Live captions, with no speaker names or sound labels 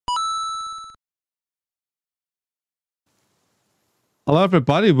Hello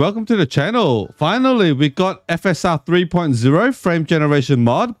everybody, welcome to the channel. Finally, we got FSR 3.0 frame generation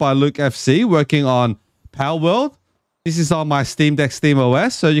mod by LukeFZ working on Palworld. This is on my Steam Deck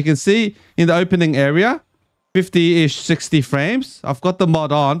SteamOS. So you can see in the opening area, 50-ish, 60 frames. I've got the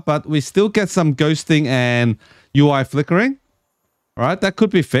mod on, but we still get some ghosting and UI flickering. All right, that could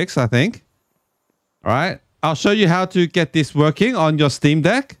be fixed, I think. All right, I'll show you how to get this working on your Steam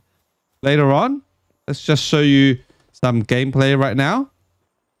Deck later on. Let's just show you some gameplay right now.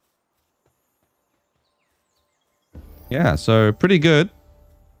 Yeah, so pretty good.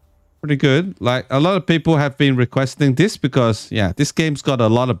 Pretty good. Like a lot of people have been requesting this because, yeah, this game's got a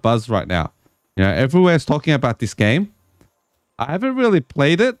lot of buzz right now. You know, everywhere's talking about this game. I haven't really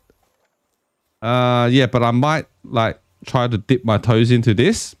played it. Yeah, but I might like try to dip my toes into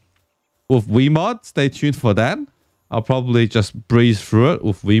this with WeMod. Stay tuned for that. I'll probably just breeze through it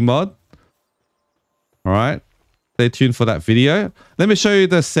with WeMod. All right. Stay tuned for that video. Let me show you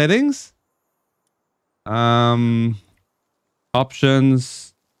the settings.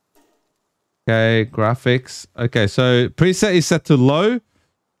 Options. Okay, graphics. Okay, so preset is set to low.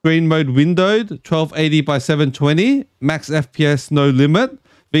 Screen mode windowed. 1280 by 720. Max FPS no limit.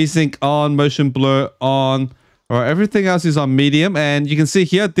 VSync on. Motion blur on. All right, everything else is on medium. And you can see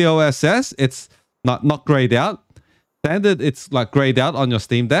here DLSS. It's not grayed out. Standard, it's like grayed out on your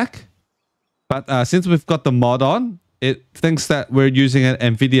Steam Deck. But since we've got the mod on, it thinks that we're using an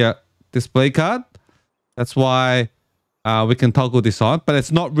NVIDIA display card. That's why we can toggle this on. But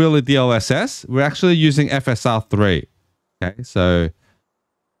it's not really DLSS. We're actually using FSR 3.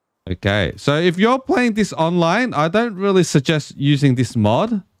 Okay, so if you're playing this online, I don't really suggest using this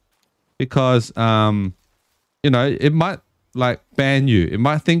mod because, you know, it might like ban you. It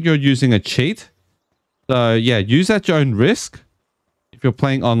might think you're using a cheat. So yeah, use at your own risk. If you're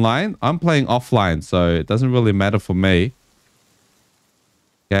playing online, I'm playing offline, so it doesn't really matter for me.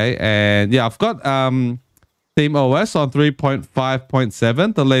 Okay, and yeah, I've got SteamOS on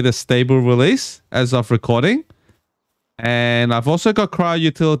 3.5.7, the latest stable release as of recording. And I've also got Cryo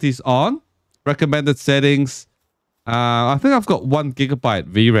Utilities on. Recommended settings. I think I've got 1 GB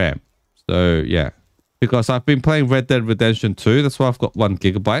VRAM. So yeah, because I've been playing Red Dead Redemption 2, that's why I've got 1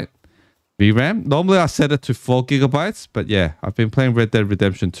 GB. VRAM. Normally I set it to 4 GB, but yeah, I've been playing Red Dead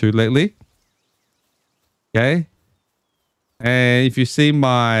Redemption 2 lately. Okay. And if you see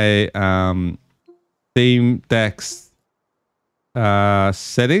my Steam Deck's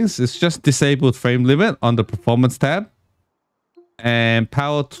settings, it's just disabled frame limit on the performance tab. And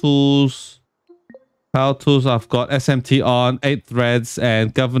power tools, I've got SMT on, 8 threads,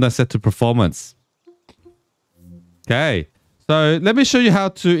 and governor set to performance. Okay. So let me show you how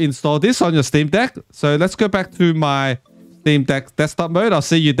to install this on your Steam Deck. So let's go back to my Steam Deck desktop mode. I'll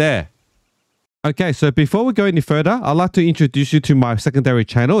see you there. Okay, so before we go any further, I'd like to introduce you to my secondary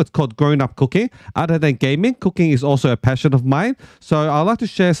channel. It's called Grown Up Cooking. Other than gaming, cooking is also a passion of mine. So I'd like to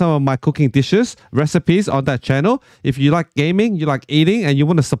share some of my cooking dishes, recipes on that channel. If you like gaming, you like eating, and you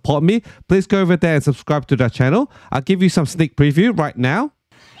want to support me, please go over there and subscribe to that channel. I'll give you some sneak preview right now.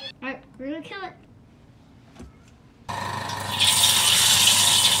 Alright, we're gonna kill it.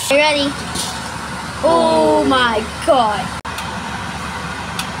 You ready? Oh my god.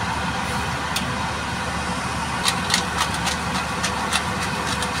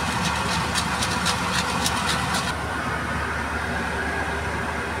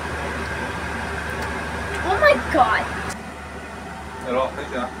 Oh my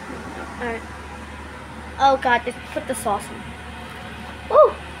god. Alright. Oh god, just put the sauce in.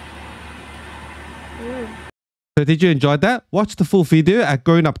 Woo! So did you enjoy that? Watch the full video at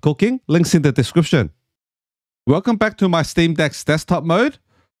Grown Up Cooking. Links in the description. Welcome back to my Steam Deck's desktop mode.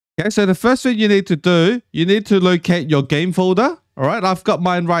 Okay, so the first thing you need to do, you need to locate your game folder. All right, I've got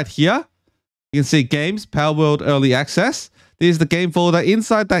mine right here. You can see Games, Palworld Early Access. This is the game folder.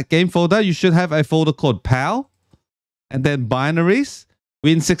 Inside that game folder, you should have a folder called Pal. And then Binaries,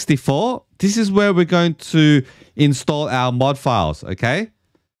 Win64. This is where we're going to install our mod files, okay?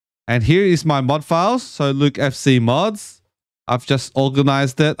 And here is my mod files. So LukeFZ mods. I've just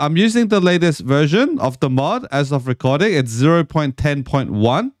organized it. I'm using the latest version of the mod as of recording. It's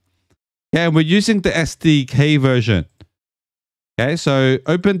 0.10.1. Okay, and we're using the SDK version. Okay, so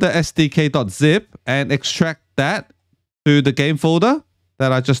open the SDK.zip and extract that to the game folder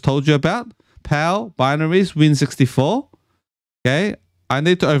that I just told you about. PAL, binaries, Win64. Okay, I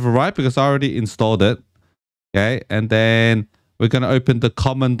need to overwrite because I already installed it. Okay, and then we're going to open the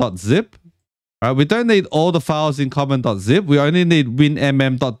common.zip. All right, we don't need all the files in common.zip. We only need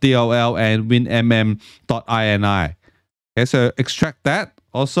winmm.dll and winmm.ini. Okay, so extract that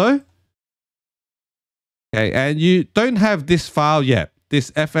also. Okay, and you don't have this file yet. This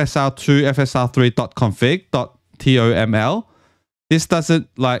FSR2 FSR3.config.toml. This doesn't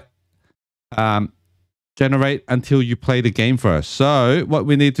like generate until you play the game first. So what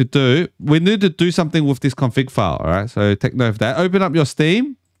we need to do something with this config file. All right, so take note of that. Open up your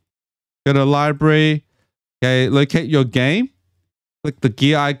Steam, go to library, okay, locate your game, click the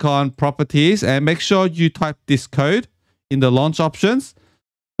gear icon, properties, and make sure you type this code in the launch options.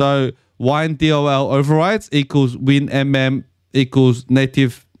 So WINEDLLOVERRIDES equals winmm equals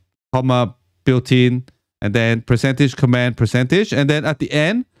native comma built-in, and then percentage command percentage, and then at the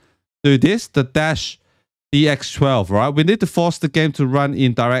end do this, the dash dx12, right? We need to force the game to run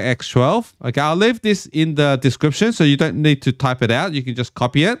in DirectX 12. Okay, I'll leave this in the description so you don't need to type it out. You can just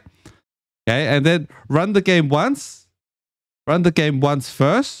copy it. Okay, and then run the game once. Run the game once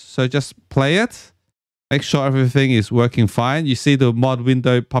first. So just play it. Make sure everything is working fine. You see the mod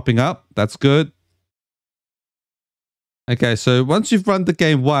window popping up. That's good. Okay, so once you've run the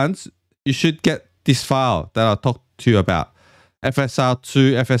game once, you should get this file that I'll talk to you about.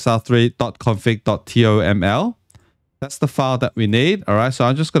 FSR2 FSR3.config.toml. That's the file that we need. All right, so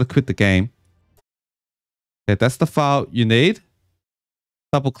I'm just going to quit the game. Okay, that's the file you need.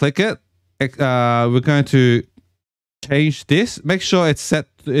 Double click it. We're going to change this. Make sure it's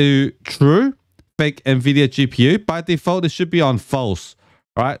set to true. Fake NVIDIA GPU. By default, it should be on false.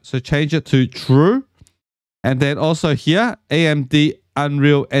 All right, so change it to true. And then also here, AMD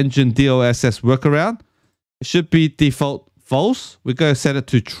Unreal Engine DLSS workaround. It should be default false. We're going to set it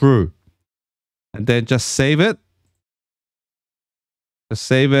to true. And then just save it. Just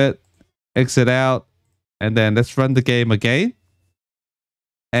save it. Exit out. And then let's run the game again.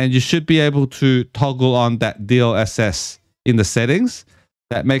 And you should be able to toggle on that DLSS in the settings.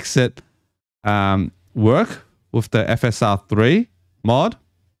 That makes it work with the FSR3 mod.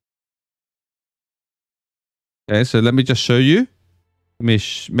 Okay, so let me just show you. Let me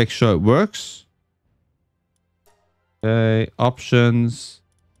make sure it works. Okay, options,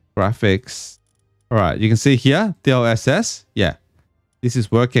 graphics. All right, you can see here, DLSS. Yeah, this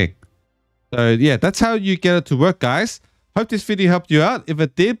is working. So yeah, that's how you get it to work, guys. Hope this video helped you out. If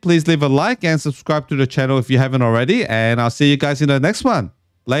it did, please leave a like and subscribe to the channel if you haven't already. And I'll see you guys in the next one.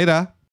 Later.